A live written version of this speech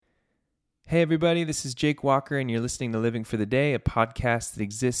Hey everybody, this is Jake Walker and you're listening to Living for the Day, a podcast that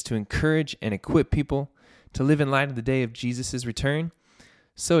exists to encourage and equip people to live in light of the day of Jesus' return.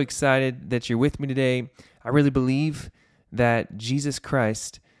 So excited that you're with me today. I really believe that Jesus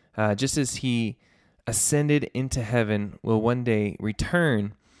Christ, just as he ascended into heaven, will one day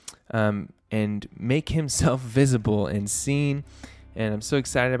return and make himself visible and seen. And I'm so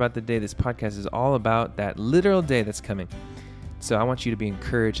excited about the day. This podcast is all about that literal day that's coming. So I want you to be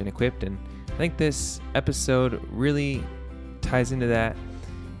encouraged and equipped, and I think this episode really ties into that.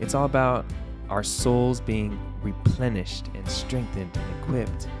 It's all about our souls being replenished and strengthened and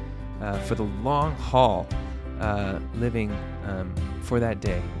equipped for the long haul, living for that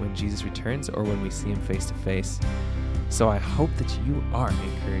day when Jesus returns or when we see him face to face. So I hope that you are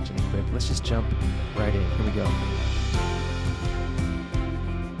encouraged and equipped. Let's just jump right in. Here we go.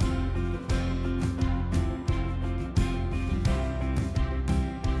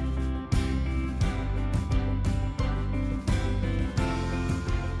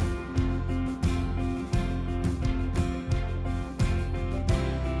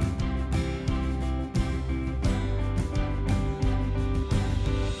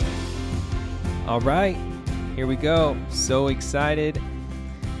 All right, here we go. So excited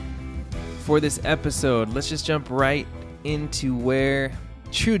for this episode. Let's just jump right into where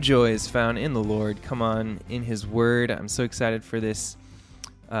true joy is found in the Lord. Come on, in his word. I'm so excited for this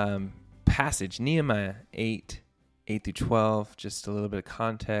passage, Nehemiah 8 through 12. Just a little bit of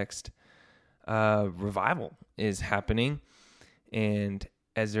context. Revival is happening, and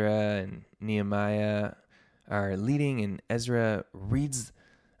Ezra and Nehemiah are leading, and Ezra reads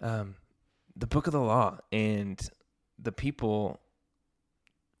the book of the law, and the people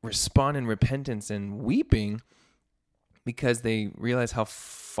respond in repentance and weeping because they realize how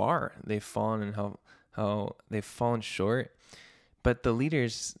far they've fallen and how they've fallen short. But the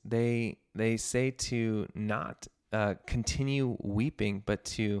leaders, they say to not continue weeping, but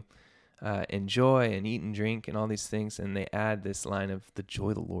to enjoy and eat and drink and all these things. And they add this line of, the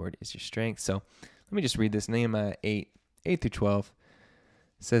joy of the Lord is your strength. So let me just read this. Nehemiah 8 through 12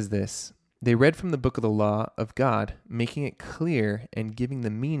 says this: They read from the book of the law of God, making it clear and giving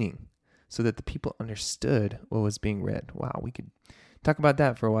the meaning so that the people understood what was being read. Wow, we could talk about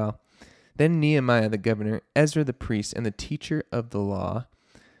that for a while. Then Nehemiah the governor, Ezra the priest, and the teacher of the law,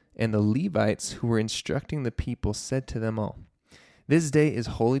 and the Levites who were instructing the people said to them all, This day is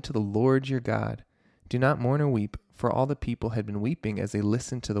holy to the Lord your God. Do not mourn or weep, for all the people had been weeping as they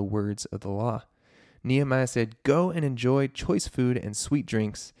listened to the words of the law. Nehemiah said, Go and enjoy choice food and sweet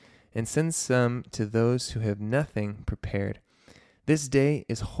drinks, and send some to those who have nothing prepared. This day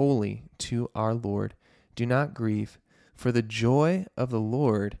is holy to our Lord. Do not grieve, for the joy of the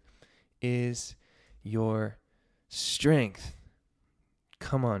Lord is your strength.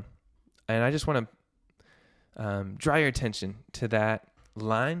 Come on. And I just want to draw your attention to that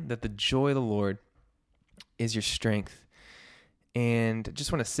line, that the joy of the Lord is your strength. And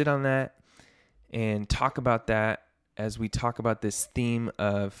just want to sit on that and talk about that as we talk about this theme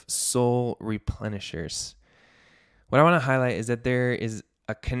of soul-replenishers. What I want to highlight is that there is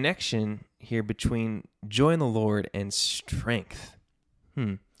a connection here between joy in the Lord and strength.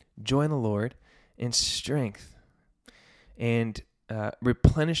 Joy in the Lord and strength. And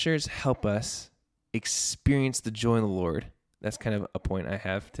replenishers help us experience the joy in the Lord. That's kind of a point I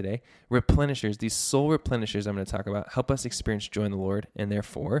have today. Replenishers, these soul replenishers I'm going to talk about, help us experience joy in the Lord and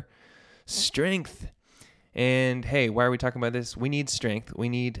therefore strength. And hey, why are we talking about this? We need strength. We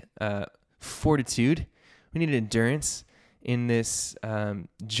need fortitude. We need endurance in this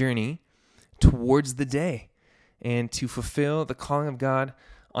journey towards the day. And to fulfill the calling of God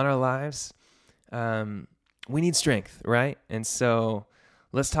on our lives, we need strength, right? And so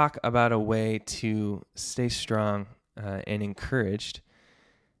let's talk about a way to stay strong and encouraged.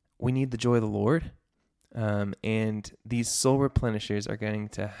 We need the joy of the Lord. And these soul replenishers are going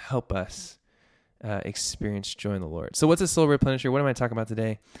to help us experience joy in the Lord. So what's a soul replenisher? What am I talking about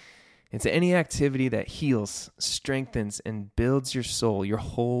today? It's any activity that heals, strengthens, and builds your soul, your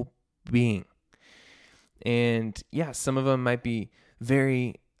whole being. And yeah, some of them might be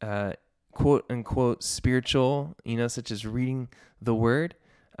very quote unquote spiritual, such as reading the word.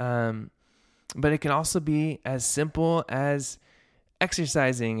 But it can also be as simple as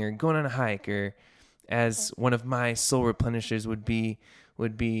exercising or going on a hike, or as one of my soul replenishers would be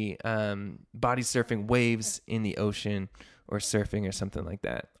body surfing waves in the ocean, or surfing or something like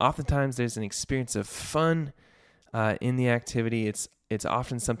that. Oftentimes there's an experience of fun in the activity. It's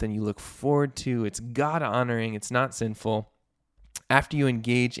often something you look forward to. It's God honoring. It's not sinful. After you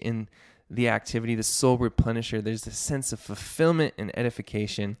engage in the activity, the soul replenisher, there's a sense of fulfillment and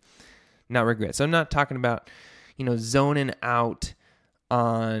edification. not regret. So I'm not talking about, zoning out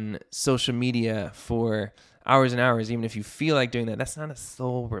on social media for hours and hours, even if you feel like doing that. That's not a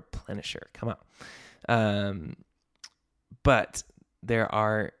soul replenisher. Come on. But there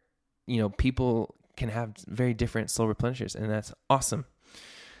are, people can have very different soul replenishers, and that's awesome.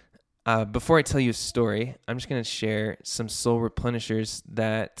 Before I tell you a story, I'm just going to share some soul replenishers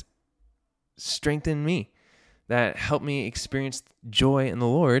that strengthen me, that help me experience joy in the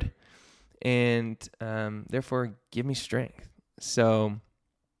Lord, and therefore give me strength. So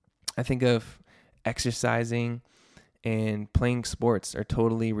I think of exercising and playing sports are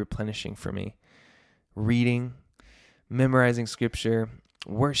totally replenishing for me. Reading, memorizing scripture,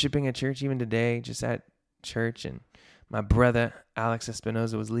 worshiping at church, even today, just at church, and my brother Alex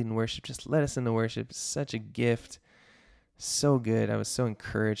Espinoza was leading worship, just led us into worship. Such a gift. So good. I was so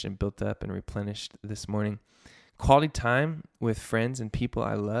encouraged and built up and replenished this morning. Quality time with friends and people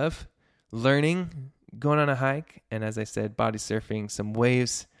I love. Learning, going on a hike, and as I said, body surfing, some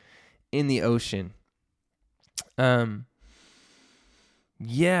waves in the ocean.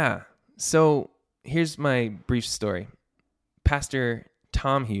 So here's my brief story. Pastor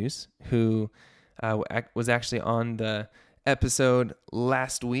Tom Hughes, who was actually on the episode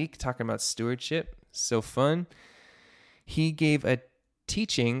last week talking about stewardship, so fun. He gave a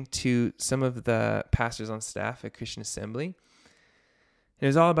teaching to some of the pastors on staff at Christian Assembly. It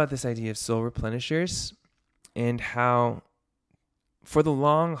was all about this idea of soul replenishers and how for the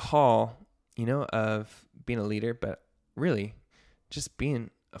long haul, of being a leader, but really just being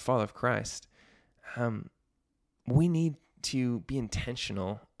a follower of Christ, we need to be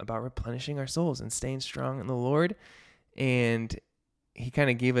intentional about replenishing our souls and staying strong in the Lord. And he kind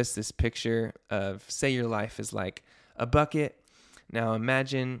of gave us this picture of, say your life is like a bucket. Now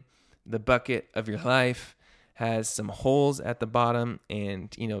imagine the bucket of your life has some holes at the bottom,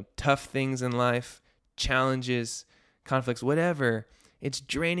 and, tough things in life, challenges, conflicts, whatever, it's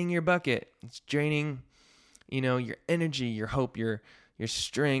draining your bucket. It's draining, your energy, your hope, your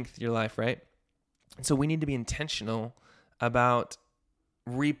strength, your life, right? And so we need to be intentional about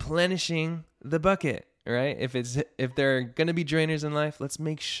replenishing the bucket, right? If there are going to be drainers in life, let's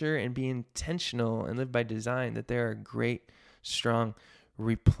make sure and be intentional and live by design that there are great, strong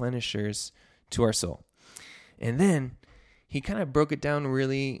replenishers to our soul. And then he kind of broke it down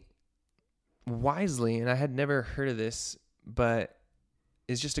really wisely, and I had never heard of this, but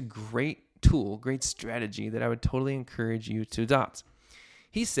it's just a great tool, great strategy that I would totally encourage you to adopt.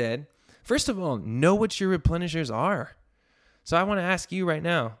 He said, first of all, know what your replenishers are. So I want to ask you right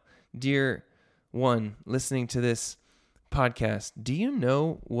now, dear one listening to this podcast, do you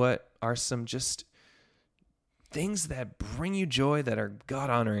know what are some just things that bring you joy, that are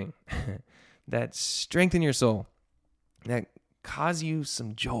God-honoring, that strengthen your soul, that cause you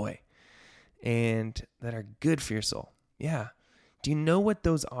some joy, and that are good for your soul? Yeah. Do you know what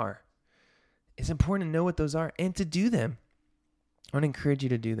those are? It's important to know what those are and to do them. I want to encourage you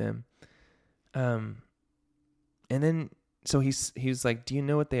to do them. And then, so he was like, do you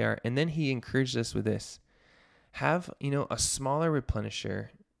know what they are? And then he encouraged us with this. Have, a smaller replenisher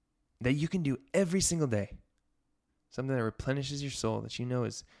that you can do every single day. Something that replenishes your soul, that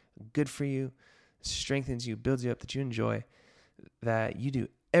is good for you, strengthens you, builds you up, that you enjoy, that you do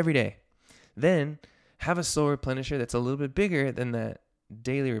every day. Then have a soul replenisher that's a little bit bigger than that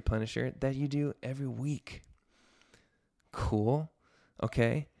daily replenisher that you do every week. Cool.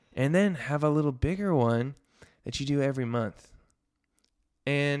 Okay. And then have a little bigger one that you do every month.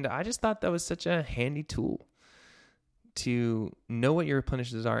 And I just thought that was such a handy tool to know what your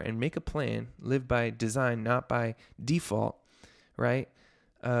replenishers are and make a plan, live by design, not by default, right?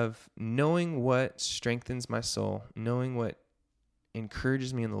 Of knowing what strengthens my soul, knowing what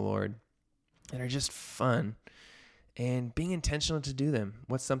encourages me in the Lord, that are just fun, and being intentional to do them.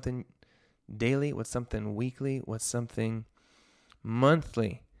 What's something daily? What's something weekly? What's something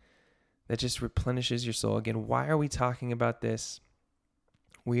monthly that just replenishes your soul? Again, why are we talking about this?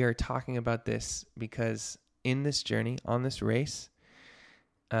 We are talking about this because in this journey, on this race,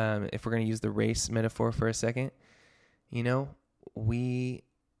 if we're going to use the race metaphor for a second, we're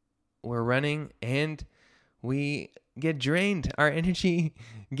running and we get drained. Our energy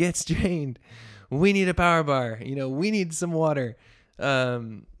gets drained. We need a power bar. We need some water.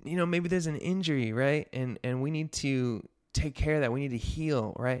 Maybe there's an injury, right? And we need to take care of that. We need to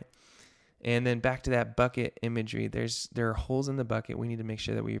heal, right? And then back to that bucket imagery. There are holes in the bucket. We need to make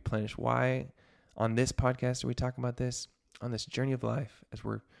sure that we replenish. Why on this podcast are we talking about this? On this journey of life, as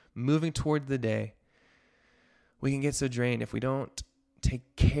we're moving toward the day, we can get so drained if we don't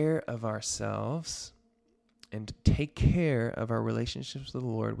take care of ourselves and take care of our relationships with the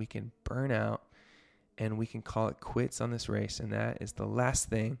Lord, we can burn out and we can call it quits on this race. And that is the last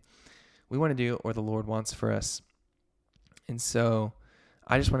thing we want to do or the Lord wants for us. And so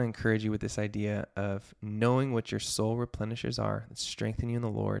I just want to encourage you with this idea of knowing what your soul replenishers are that strengthen you in the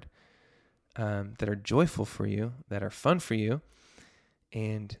Lord, that are joyful for you, that are fun for you,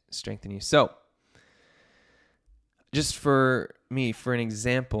 and strengthen you. So just for me, for an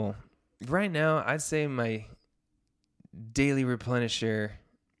example, right now, I'd say my daily replenisher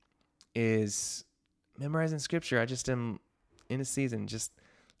is memorizing scripture. I just am in a season, just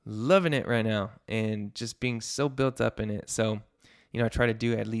loving it right now and just being so built up in it. So, I try to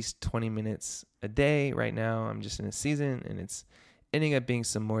do at least 20 minutes a day right now. I'm just in a season and it's ending up being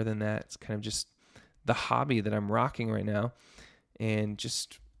some more than that. It's kind of just the hobby that I'm rocking right now and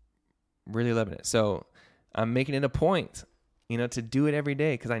just really loving it. So I'm making it a point, to do it every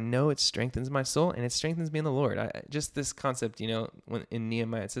day because I know it strengthens my soul and it strengthens me in the Lord. Just this concept, when in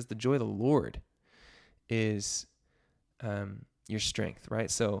Nehemiah, it says the joy of the Lord is your strength,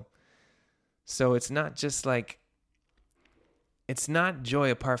 right? So it's not just like, it's not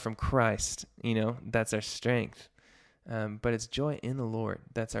joy apart from Christ, that's our strength. But it's joy in the Lord.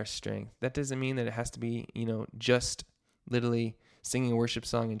 That's our strength. That doesn't mean that it has to be, just literally singing a worship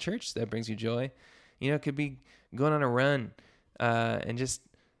song in church that brings you joy. It could be going on a run and just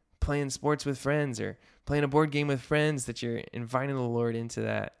playing sports with friends or playing a board game with friends that you're inviting the Lord into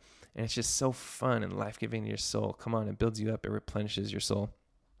that. And it's just so fun and life-giving to your soul. Come on, it builds you up. It replenishes your soul.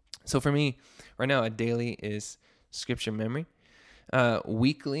 So for me, right now, a daily is scripture memory.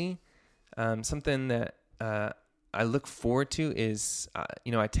 Weekly, something that I look forward to is, I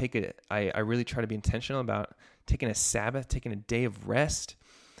really try to be intentional about taking a Sabbath, taking a day of rest.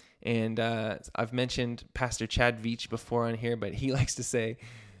 And I've mentioned Pastor Chad Veach before on here, but he likes to say,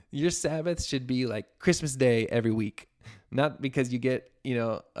 your Sabbath should be like Christmas Day every week. Not because you get,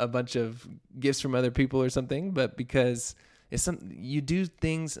 a bunch of gifts from other people or something, but because you do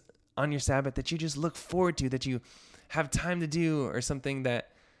things on your Sabbath that you just look forward to, that you have time to do, or something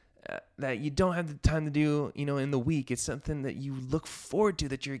that you don't have the time to do, in the week. It's something that you look forward to,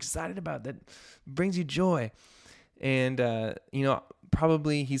 that you're excited about, that brings you joy. And,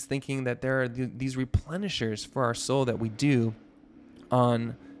 probably he's thinking that there are these replenishers for our soul that we do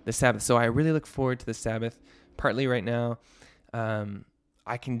on the Sabbath. So I really look forward to the Sabbath. Partly right now,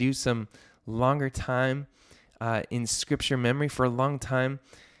 I can do some longer time in scripture memory. For a long time,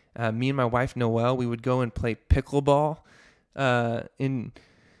 me and my wife, Noelle, we would go and play pickleball in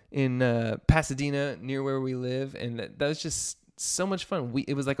Pasadena near where we live. And that was just so much fun.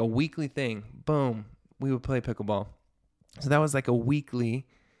 It was like a weekly thing. Boom. We would play pickleball. So that was like a weekly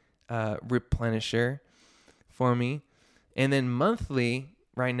replenisher for me. And then monthly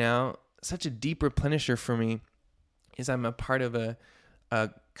right now, such a deep replenisher for me is I'm a part of a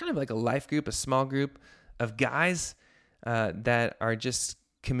kind of like a life group, a small group of guys that are just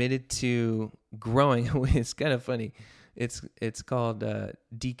committed to growing. It's kind of funny. It's called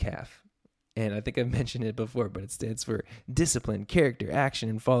DCAF. And I think I've mentioned it before, but it stands for discipline, character, action,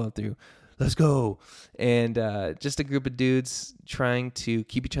 and follow through. Let's go. And just a group of dudes trying to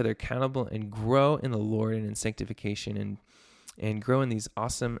keep each other accountable and grow in the Lord and in sanctification and grow in these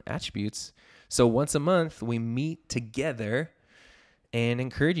awesome attributes. So once a month, we meet together and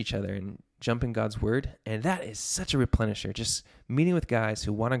encourage each other and jump in God's word. And that is such a replenisher. Just meeting with guys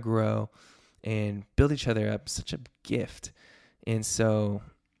who want to grow and build each other up, such a gift. And so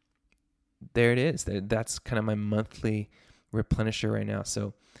there it is. That's kind of my monthly replenisher right now.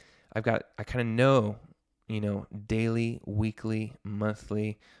 So I kind of know, daily, weekly,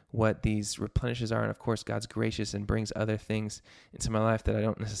 monthly, what these replenishes are. And of course, God's gracious and brings other things into my life that I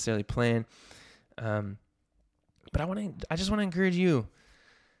don't necessarily plan. But I just want to encourage you.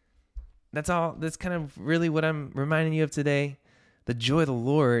 That's all. That's kind of really what I'm reminding you of today. The joy of the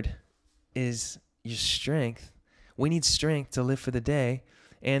Lord is your strength. We need strength to live for the day.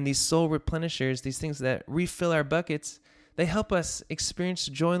 And these soul replenishers, these things that refill our buckets, they help us experience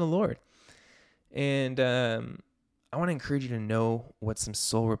joy in the Lord. And I want to encourage you to know what some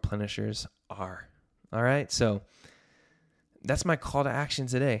soul replenishers are. All right? So that's my call to action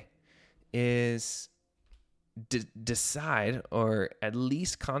today, is decide or at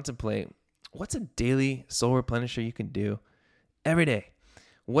least contemplate what's a daily soul replenisher you can do every day.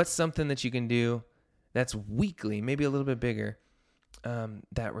 What's something that you can do that's weekly, maybe a little bit bigger,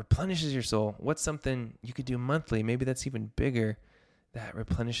 that replenishes your soul? What's something you could do monthly, maybe that's even bigger, that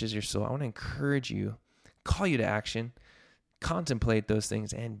replenishes your soul? I want to encourage you, call you to action, contemplate those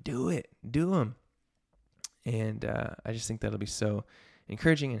things, and do it. Do them. And I just think that'll be so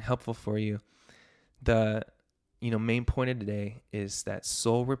encouraging and helpful for you. The main point of today is that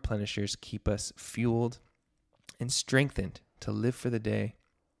soul replenishers keep us fueled and strengthened to live for the day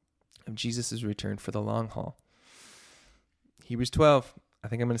of Jesus' return for the long haul. Hebrews 12, I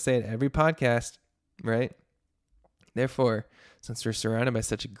think I'm going to say it every podcast, right? Therefore, since we're surrounded by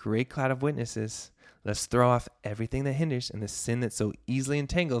such a great cloud of witnesses, let's throw off everything that hinders and the sin that so easily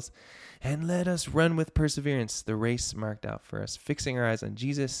entangles, and let us run with perseverance the race marked out for us, fixing our eyes on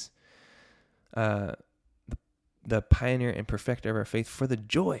Jesus, the pioneer and perfecter of our faith. For the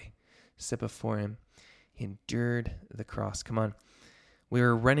joy set before him, he endured the cross. Come on.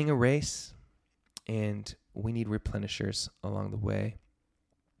 We're running a race, and we need replenishers along the way.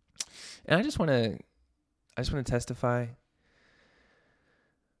 And I just want to testify.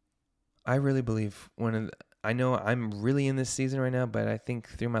 I really believe I know I'm really in this season right now, but I think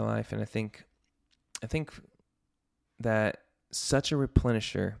through my life, and I think that such a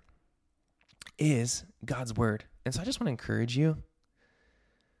replenisher is God's word. And so I just want to encourage you.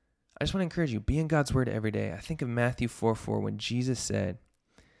 Be in God's word every day. I think of Matthew 4:4 when Jesus said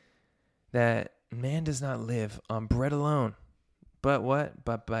that man does not live on bread alone, but what?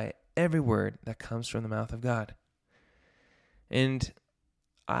 But by every word that comes from the mouth of God. And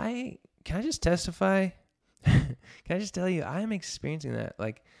can I just testify? Can I just tell you, I am experiencing that.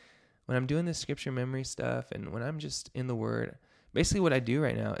 Like when I'm doing this scripture memory stuff and when I'm just in the word, basically what I do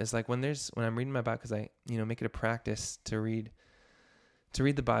right now is like when I'm reading my Bible, because I, make it a practice to read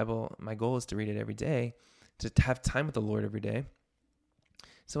the Bible. My goal is to read it every day, to have time with the Lord every day.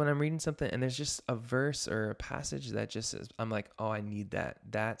 So when I'm reading something and there's just a verse or a passage that just is, I'm like, oh, I need that.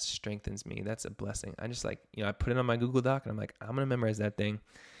 That strengthens me. That's a blessing. I just I put it on my Google Doc and I'm like, I'm going to memorize that thing.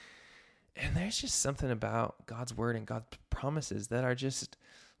 And there's just something about God's word and God's promises that are just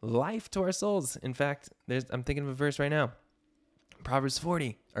life to our souls. In fact, I'm thinking of a verse right now. Proverbs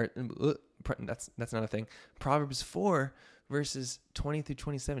 40, or that's not a thing. Proverbs 4, verses 20 through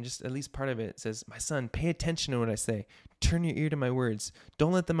 27, just at least part of it says, my son, pay attention to what I say. Turn your ear to my words.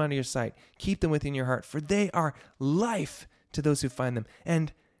 Don't let them out of your sight. Keep them within your heart, for they are life to those who find them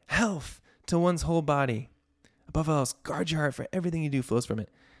and health to one's whole body. Above all else, guard your heart, for everything you do flows from it.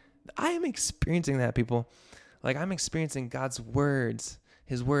 I am experiencing that, people. Like I'm experiencing God's words,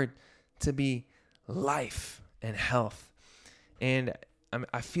 his word, to be life and health. And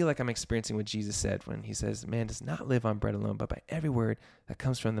I feel like I'm experiencing what Jesus said when he says, man does not live on bread alone, but by every word that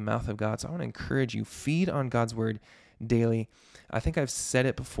comes from the mouth of God. So I want to encourage you, feed on God's word daily. I think I've said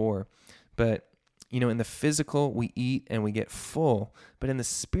it before, but in the physical, we eat and we get full, but in the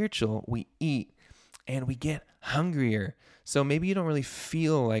spiritual, we eat and we get hungrier. So maybe you don't really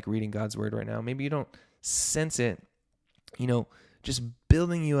feel like reading God's word right now. Maybe you don't sense it, just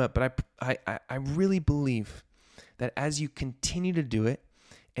building you up. But I really believe that as you continue to do it,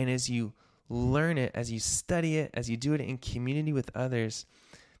 and as you learn it, as you study it, as you do it in community with others,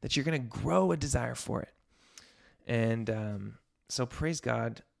 that you're going to grow a desire for it. And so praise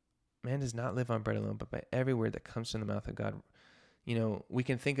God. Man does not live on bread alone, but by every word that comes from the mouth of God. We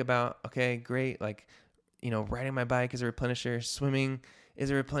can think about, okay, great, like, riding my bike is a replenisher, swimming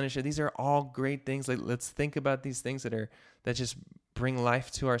is a replenisher. These are all great things. Like, let's think about these things that just bring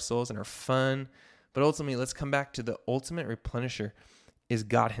life to our souls and are fun. But ultimately, let's come back to the ultimate replenisher is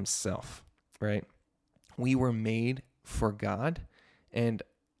God himself, right? We were made for God. And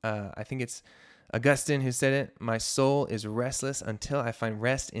I think it's Augustine who said it, my soul is restless until I find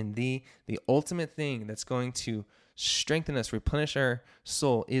rest in thee. The ultimate thing that's going to strengthen us, replenish our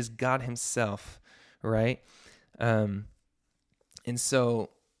soul is God himself, right? And so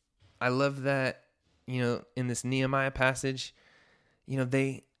I love that, in this Nehemiah passage,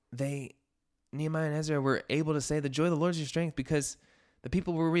 Nehemiah and Ezra were able to say the joy of the Lord is your strength because the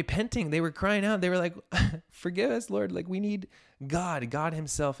people were repenting. They were crying out. They were like, forgive us, Lord. Like we need God. God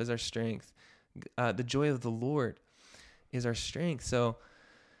himself is our strength. The joy of the Lord is our strength. So,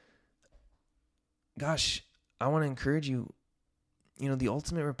 gosh, I want to encourage you, the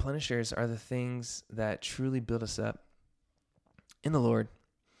ultimate replenishers are the things that truly build us up in the Lord.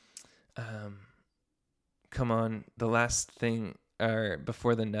 Come on, the last thing or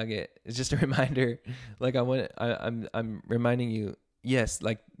before the nugget is just a reminder. Like I'm reminding you, yes,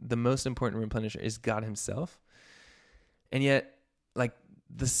 like the most important replenisher is God himself. And yet, like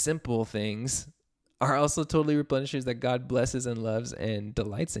the simple things are also totally replenishers that God blesses and loves and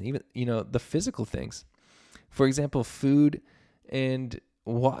delights in, even, the physical things. For example, food and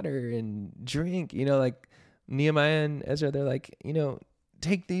water and drink, like Nehemiah and Ezra, they're like,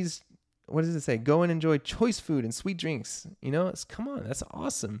 take these, what does it say? Go and enjoy choice food and sweet drinks. Come on, that's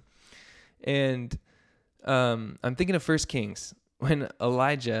awesome. And I'm thinking of 1 Kings when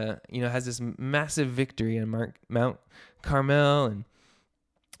Elijah, has this massive victory on Mount Carmel,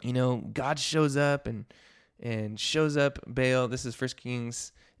 and God shows up and shows up Baal. This is 1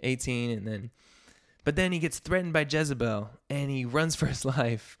 Kings 18, but then he gets threatened by Jezebel, and he runs for his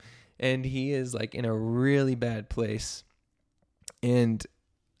life, and he is like in a really bad place. And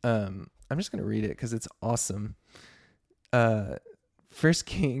I'm just gonna read it because it's awesome. 1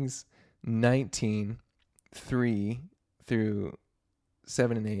 Kings 19, 3 through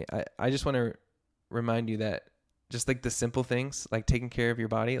 7 and 8. I just want to remind you that just like the simple things, like taking care of your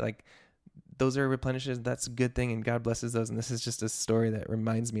body, like those are replenishes. That's a good thing, and God blesses those. And this is just a story that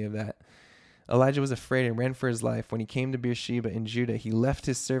reminds me of that. Elijah was afraid and ran for his life. When he came to Beersheba in Judah, he left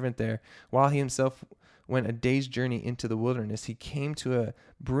his servant there, while he himself went a day's journey into the wilderness. He came to a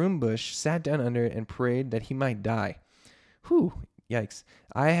broom bush, sat down under it, and prayed that he might die. Whew, yikes.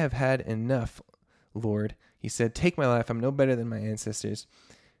 I have had enough, Lord. He said, take my life. I'm no better than my ancestors.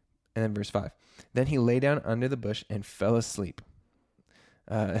 And then verse 5. Then he lay down under the bush and fell asleep.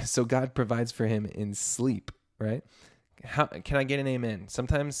 So God provides for him in sleep, right? How can I get an amen?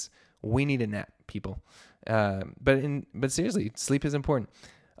 Sometimes we need a nap, people. But seriously, sleep is important.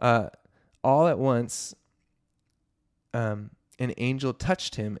 All at once, an angel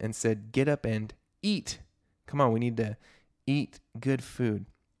touched him and said, get up and eat. Come on, we need to eat good food.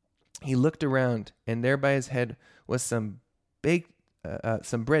 He looked around, and there by his head was some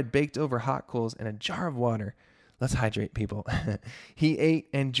bread baked over hot coals and a jar of water. Let's hydrate, people. He ate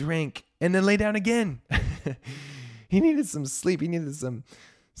and drank and then lay down again. He needed some sleep. He needed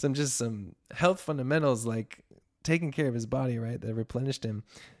some health fundamentals, like taking care of his body, right? That replenished him.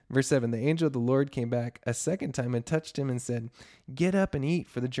 Verse 7, the angel of the Lord came back a second time and touched him and said, get up and eat,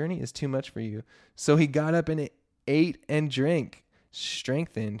 for the journey is too much for you. So he got up and ate and drank.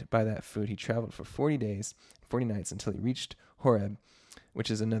 Strengthened by that food, he traveled for 40 days, 40 nights until he reached Horeb,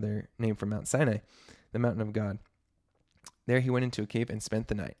 which is another name for Mount Sinai, the mountain of God. There he went into a cave and spent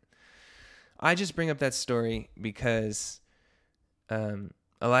the night. I just bring up that story because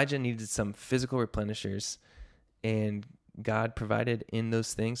Elijah needed some physical replenishers, and God provided in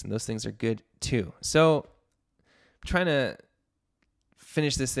those things, and those things are good too. So I'm trying to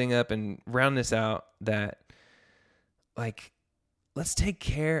finish this thing up and round this out, that let's take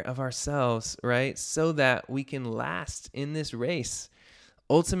care of ourselves, right? So that we can last in this race.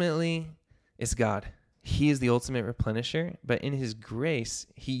 Ultimately, it's God. He is the ultimate replenisher, but in his grace,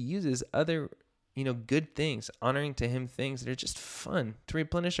 he uses other, good things, honoring to him things that are just fun to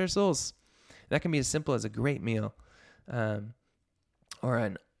replenish our souls. That can be as simple as a great meal, or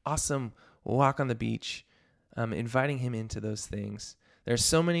an awesome walk on the beach, inviting him into those things. There's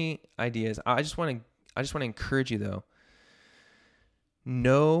so many ideas. I just want to encourage you, though.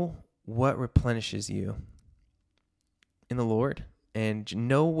 Know what replenishes you in the Lord, and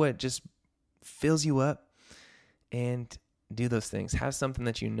know what just fills you up, and do those things. Have something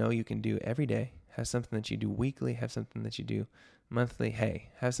that you can do every day. Have something that you do weekly. Have something that you do monthly. Hey,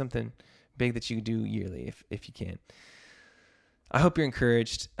 have something big that you do yearly if you can. I hope you're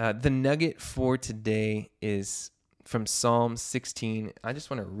encouraged. The nugget for today is from Psalm 16. I just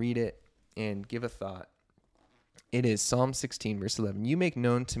want to read it and give a thought. It is Psalm 16, verse 11. You make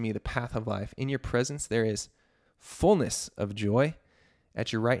known to me the path of life. In your presence there is fullness of joy.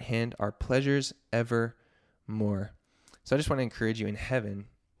 At your right hand are pleasures evermore. So I just want to encourage you, in heaven,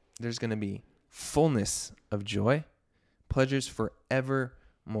 there's going to be fullness of joy, pleasures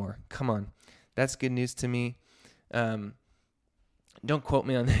forevermore. Come on. That's good news to me. Don't quote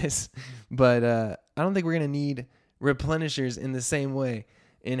me on this, but I don't think we're going to need replenishers in the same way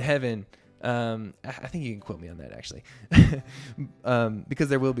in heaven. I think you can quote me on that, actually, because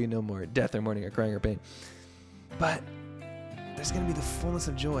there will be no more death or mourning or crying or pain. But there's going to be the fullness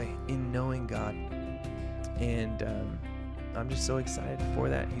of joy in knowing God, and I'm just so excited for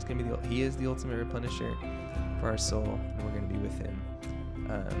that. He is the ultimate replenisher for our soul, and we're going to be with him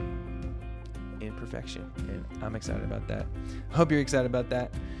in perfection, and I'm excited about that. I hope you're excited about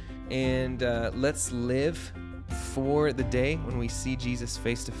that, and let's live for the day when we see Jesus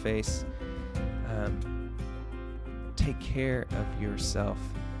face to face. Take care of yourself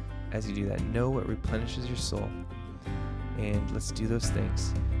as you do that. Know what replenishes your soul, and let's do those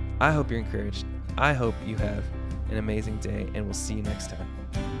things. I hope you're encouraged. I hope you have an amazing day, and we'll see you next time.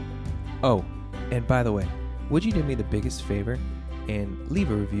 Oh, and by the way, would you do me the biggest favor and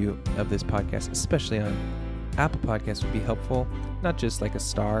leave a review of this podcast, especially on Apple Podcasts would be helpful. Not just like a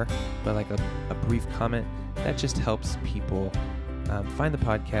star, but like a brief comment. That just helps people find the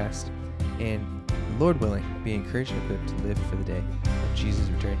podcast and, Lord willing, be encouraged and equipped to live for the day of Jesus'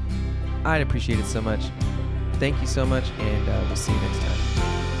 return. I'd appreciate it so much. Thank you so much, and we'll see you next time.